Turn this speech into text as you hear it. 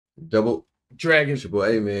Double Dragon. it's your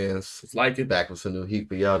boy AMENZ. It's like it. Back with some new heat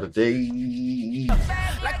for y'all today.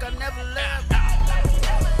 Like I never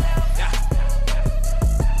left.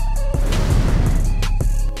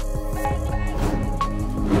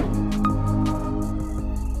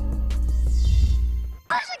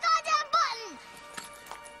 Push the goddamn button!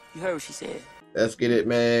 You heard what she said. Let's get it,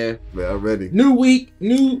 man. Man, I'm ready. New week,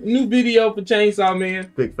 new video for Chainsaw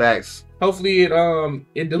Man. Big facts. Hopefully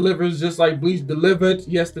it delivers just like Bleach delivered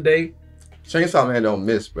yesterday. Chainsaw Man don't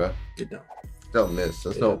miss, bro. It don't. Don't miss.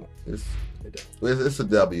 There's It no. don't. It's, It don't. it's a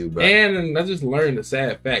W, bro. And I just learned a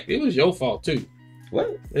sad fact. It was your fault too.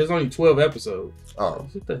 What? There's only 12 episodes. Oh,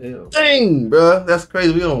 What the hell? dang, bro. That's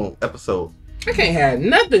crazy. We on episode. I can't have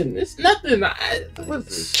nothing. It's nothing. What is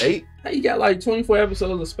this? 8? How you got like 24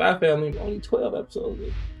 episodes of Spy Family, only 12 episodes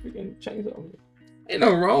of freaking Chainsaw Man? Ain't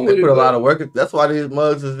nothing wrong with They it. put a lot of work. That's why these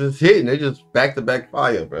mugs is just hitting. They just back to back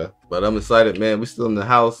fire, bro. But I'm excited, man. We still in the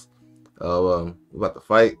house. We about to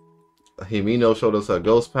fight. Himino showed us her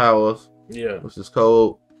ghost powers, Yeah, which is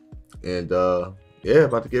cold. And yeah,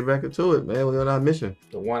 about to get back into it, man. We're on our mission.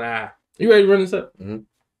 the one eye. You ready to run this up?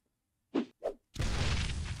 Mm-hmm.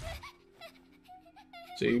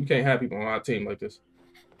 See, we can't have people on our team like this.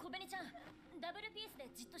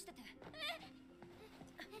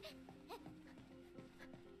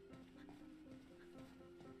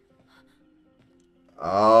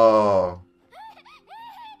 Oh.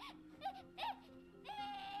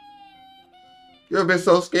 You ever been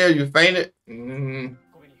so scared you fainted? Mm-hmm.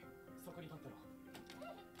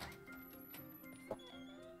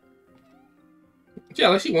 Yeah,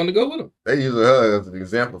 like she wanted to go with him. They use her as an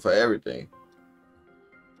example for everything.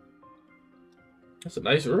 That's a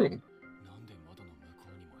nice room.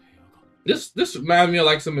 This reminds me of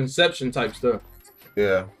like some Inception type stuff.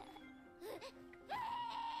 Yeah.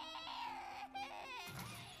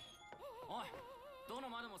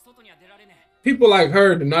 People like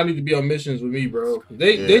her do not need to be on missions with me, bro.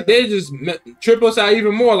 They Yeah. they just trip us out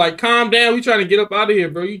even more. Like, calm down. We trying to get up out of here,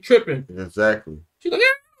 bro. You tripping? Exactly. She's like,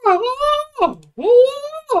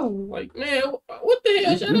 like, man, what the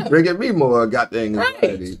hell? Shut You up. bringing me more goddamn Right.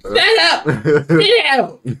 anxiety, bro. Shut up.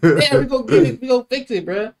 Damn. Damn, we gonna get it. We gonna fix it,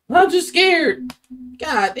 bro. I'm just scared.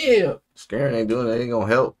 God damn. Scaring ain't doing it. Ain't gonna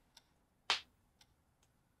help.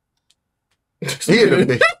 He in the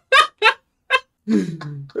bitch.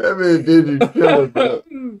 That man did you kill it, bro.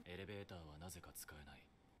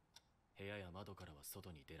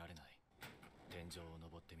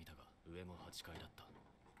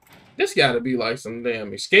 This gotta be like some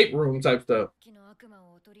damn escape room type stuff.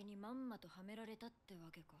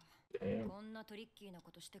 Damn.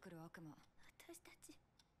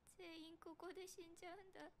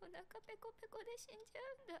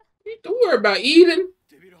 You don't worry about eating.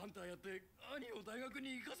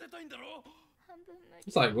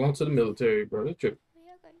 It's like going to the military, bro. That's true.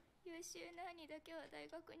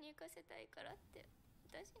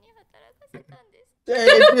 Dang,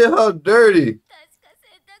 you did her dirty.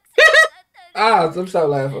 Ah, I'm so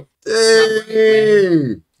laughing.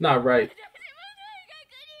 Dang. Not right.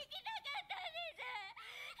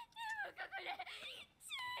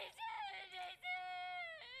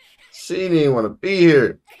 She didn't even want to be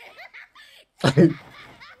here.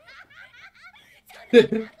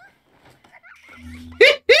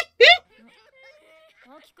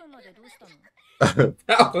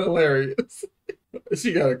 How hilarious.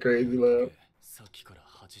 She got a crazy laugh.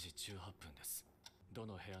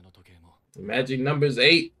 Magic number's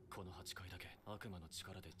 8.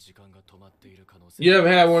 You ever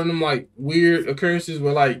had one of them like weird occurrences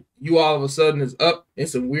where like you all of a sudden is up and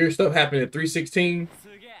some weird stuff happened at 316?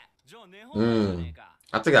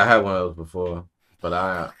 I think I had one of those before, but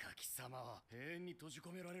I.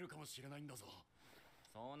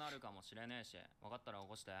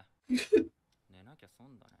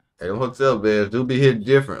 Hey, them hotel beds do be hit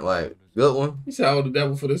different. Like, good one. You said I was the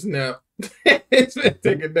devil for this nap. It's been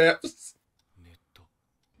taking naps.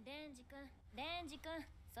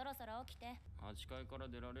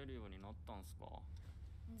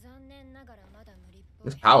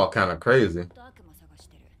 This power kind of crazy.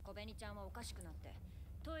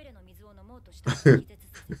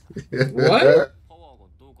 What?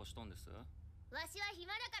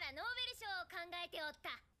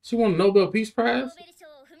 She won a Nobel Peace Prize?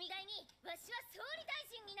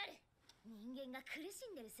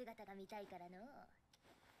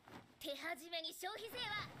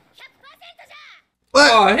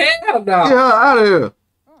 What? Oh, hell Get no. her out of here.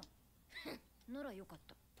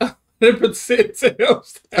 100%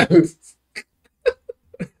 sales tax.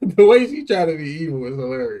 The way she tried to be evil is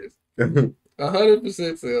hilarious.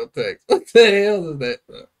 100% sales tax. What the hell is that,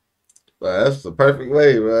 bro? But that's the perfect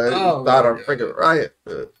way, man. Oh, You thought my of a freaking riot.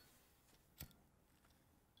 But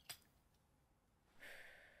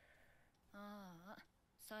ああ、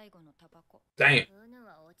最後のタバコ。 Damn. うぬ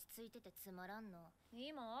は落ち着いててつまらんの。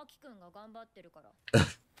今アキくんが頑張ってるから。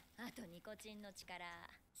あとニコチンの力。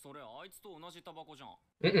それあいつと同じタバコじゃん。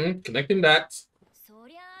Connecting dots. そ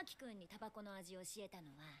りゃアキくんにタバコの味を教えたの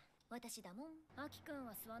は私だもん。アキくん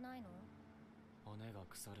は吸わないの？骨が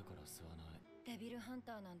腐るから吸わない。デビルハン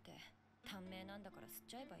ターなんて短命なんだから吸っ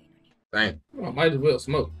ちゃえばいいのに。 dang. I might as well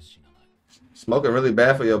smoke. Smoking really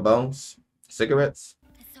bad for your bones? Cigarettes?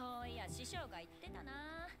 そういや師匠が言ってたな。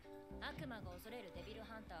悪魔が恐れるデビル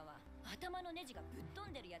ハンターは頭のネジがぶっ飛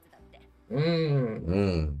んでるやつだって。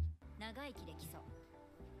長生きできそう。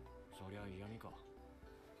そりゃ嫌味か。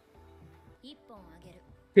一本あげる。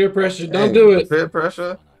 Peer pressure. Don't Dang, do it. Peer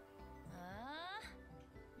pressure?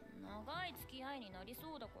 長い付き合いになり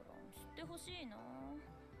そうだから吸ってほしいな。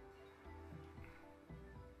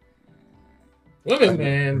 Women,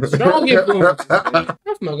 man. Strong influence. I'm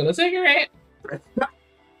smoking a cigarette.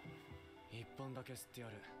 一本だけ吸ってや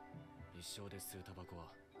る。一生で吸うタバコは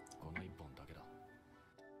この一本だけだ。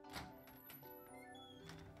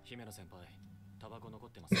姫野先輩、タバコ残っ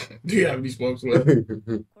てます。Do you have any smokes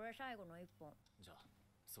left? これ最後の一本。じゃあ、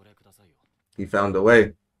それくださいよ。 He found a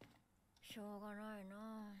way. しょうがないな。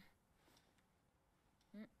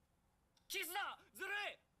キスだ。ずる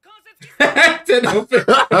い。関節キス。 Said no fair.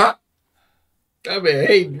 I mean,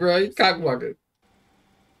 hey, bro, you cockblocker.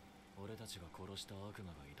 俺たちが殺した悪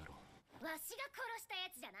魔がいたろ。わしが殺したや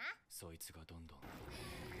つじゃな。そいつがどんどん。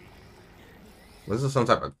 This is some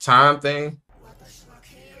type of time thing.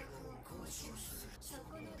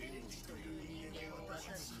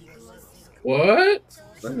 What?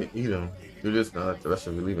 Let me eat him. Do this now. The rest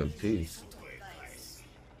of me leave in peace.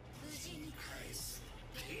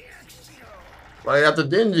 Right after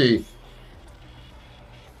Dingy.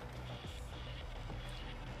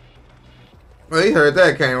 Well, he heard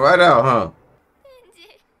that came right out, huh?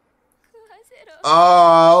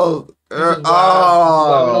 Oh,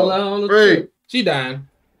 oh, freak. She dying.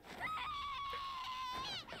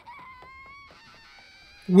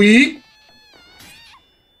 We.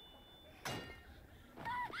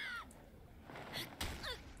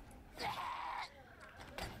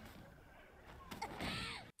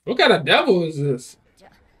 What kind of devil is this? じゃ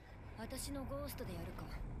あ私のゴーストでやるか。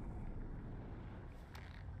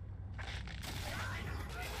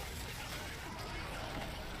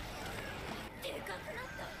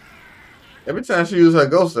 Every time she uses her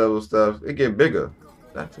ghost level stuff, it get bigger.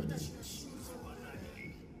 Not to me.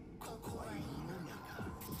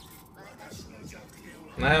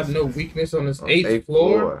 I have no weakness on this On eighth eighth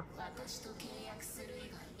floor.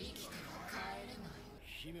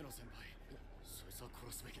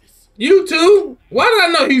 You too? Why did I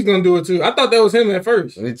know he's gonna do it too? I thought that was him at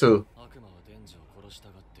first. Me too. 悪魔はデンジを殺した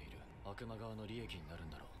がっている。悪魔側の利益になるん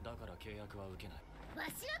だろう。だから契約は受けない。わ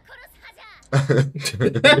しが殺す派じゃ。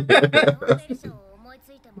ノーベル賞を思いつ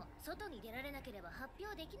いても外に出られなければ発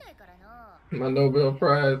表できないからな。 My Nobel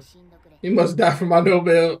Prize. 死んどくれ。 He must die for my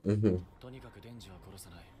Nobel. とにかくデンジは殺さ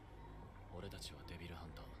ない。俺たちはデビルハン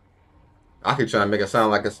ター。 I could try to make it sound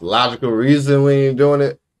like it's a logical reason we ain't doing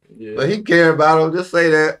it. Yeah. But he care about him. Just say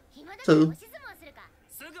that. 暇だから Two. 押し相撲するか。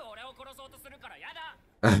すぐ俺を殺そうとするからやだ。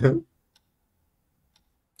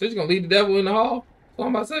 So he's gonna lead the devil in the hall? That's what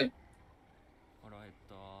I'm about to say. 腹減っ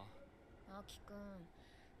た。アキくん、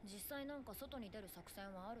実際なんか外に出る作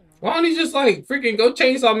戦はあるの？ Why don't he just like freaking go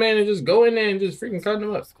chainsaw man and just go in there and just freaking cut him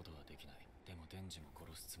up? 殺すことはできない。でもデンジも殺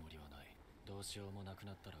すつもりはない。どうしようもなく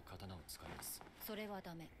なったら刀を使います。それは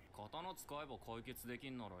ダメ。刀使えば解決でき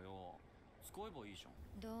んならよ。使えばいいじゃん。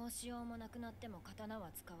どうしようもなくなっても刀は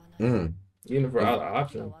使わない。 Even for other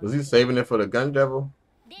options. Was he saving it for the gun devil?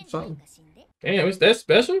 デンジ Something. が死んで。 Damn, it's that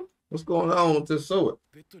special? What's going on with this sword?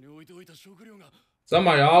 ベッドに置いておいた食料が。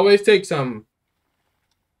 Somebody always take something.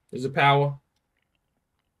 There's a power.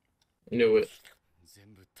 Knew it.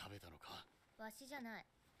 全部食べたのか。わしじゃない。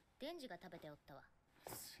デンジが食べておったわ。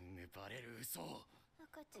すぐバレる嘘。わ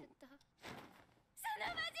かっちゃった。その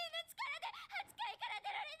魔人の力で8階から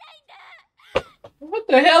出られないんだ。 What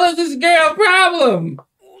the hell is this girl problem?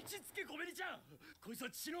 落ち着けゴベリちゃん。こいつは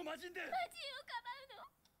血の魔人で。魔人をかばうの。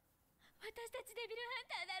私たちデビルハン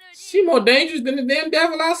ターなのに。 She more dangerous than the damn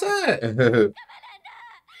devil outside. ガバなんだ。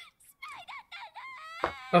スパイだった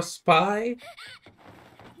んだ。 A spy? 絶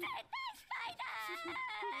対スパイだ。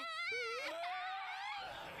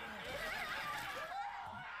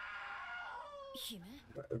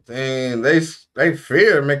 Dang, they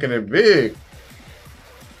fear making it big.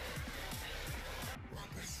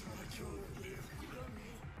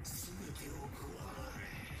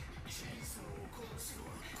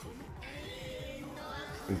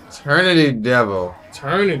 Eternity Devil.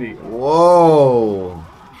 Eternity. Whoa.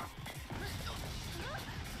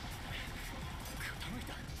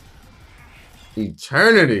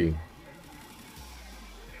 Eternity.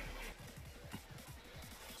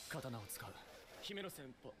 刀を使う姫野先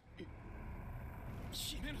輩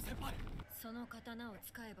姫野先輩その刀を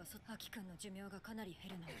使えばアキ君の寿命がかなり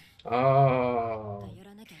減るの。ああ。や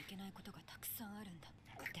らなきゃいけないことがたくさんあるんだ。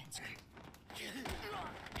天竺。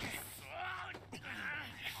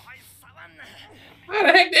 How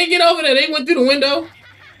the heck they get over there? They went through the window.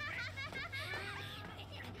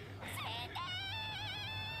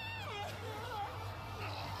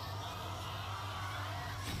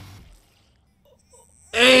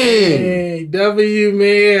 Hey,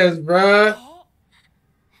 WMS, bruh.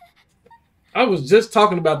 I was just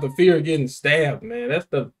talking about the fear of getting stabbed, man. That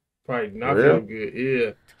stuff probably not Real? feeling good.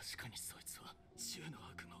 Yeah. 確かにそいつは銃の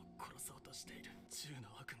悪魔を殺そうとしている銃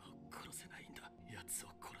の悪魔を殺せないんだ奴を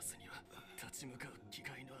殺すには立ち向かう気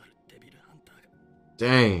概のあるデビルハンターが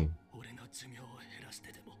Dang. 俺の寿命を減らし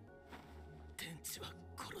てでも天地は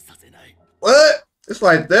殺させない What? It's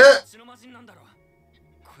like that? 血の魔人なんだろ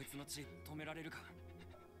こいつの血止められるか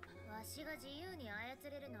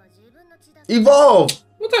Evolve!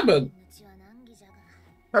 What type of...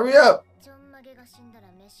 Hurry up!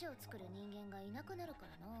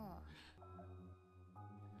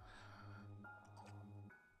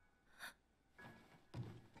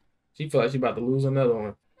 She feel like she about to lose another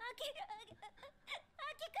one.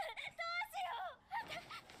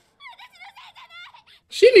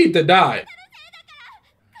 She need to die.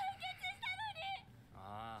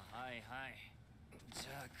 ああはいはいじ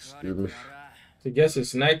ゃあ食われてやら I guess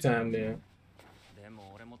it's nighttime then. で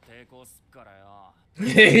も俺も抵抗すっからよ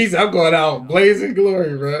He's I'm going out blazing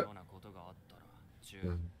glory, bro.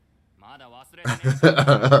 まだ忘れてね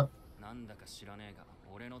なんだか知らねえが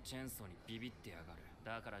俺のチェーンソーにビビってやがる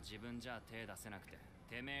だから自分じゃ手出せなくて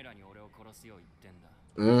てめえらに俺を殺すよう言ってんだ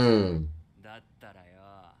だったら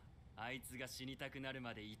よあいつが死にたくなる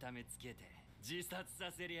まで痛めつけて自殺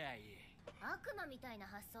させりゃいい悪魔みたいな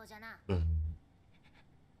発想じゃな。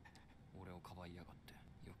俺をかばいやがって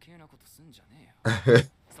余計なことすんじゃねえよ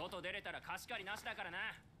外出れたら貸し借りなしだからな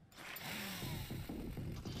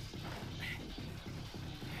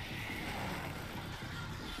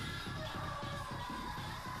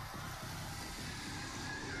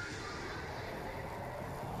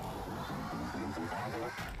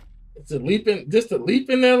It's a leaping, just a leap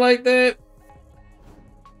in there like that.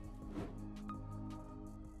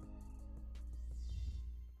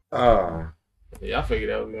 Yeah, I figured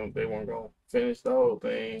that was they weren't gonna finish the whole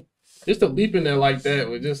thing. Just a leap in there like that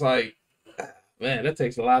was just like, man, that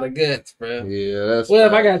takes a lot of guts, bro. Yeah, that's. Well,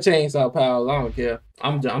 if I got chainsaw powers, I don't care.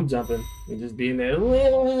 I'm jumping and just being there,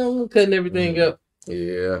 cutting everything up.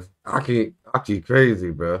 Yeah, Aki crazy,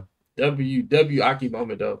 bro. W Aki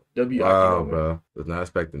moment though. W Aki moment. Bro, was not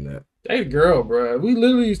expecting that. Hey, girl, bro. We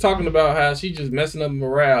literally was talking about how she just messing up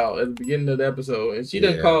morale at the beginning of the episode, and she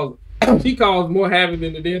doesn't cause. She caused more havoc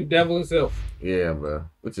than the damn devil himself. Yeah, bro.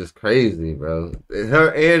 Which is crazy, bro.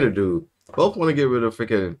 Her and the dude both want to get rid of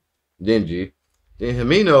freaking Genji. Then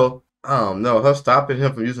Himeno, I don't know. Her stopping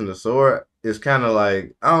him from using the sword is kind of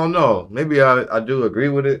like, I don't know. Maybe I do agree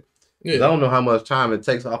with it. Yeah. I don't know how much time it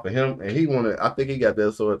takes off of him, and he wanted. I think he got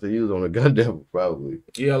that sword to use on the gun devil probably.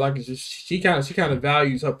 Yeah, like it's just she kind of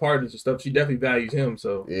values her partners and stuff. She definitely values him,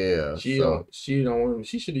 so yeah. She don't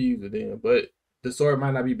she should have used it then, but the sword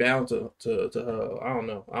might not be bound to her. I don't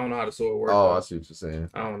know. I don't know how the sword works. Oh, I see what you're saying.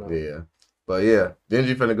 I don't know. Yeah, but yeah,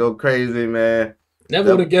 Genji finna go crazy, man. Never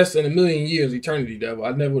would have guessed in a million years Eternity Devil.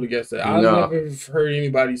 I never would have guessed that. I never heard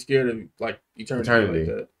anybody scared of like Eternity. Like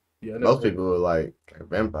that. Yeah, most people were like a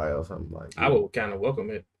vampire or something like that. I would kind of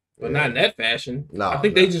welcome it, but not in that fashion. No, I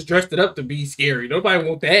think they just dressed it up to be scary. Nobody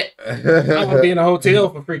want that. I want to be in a hotel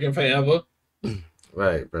for freaking forever.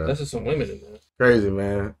 Right, bro. That's just some women in there. Crazy,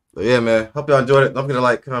 man. But yeah, man. Hope y'all enjoyed it. Don't forget to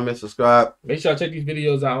like, comment, subscribe. Make sure y'all check these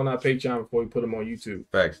videos out on our Patreon before we put them on YouTube.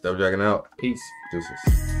 Facts. Double Dragon out. Peace.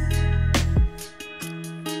 Deuces.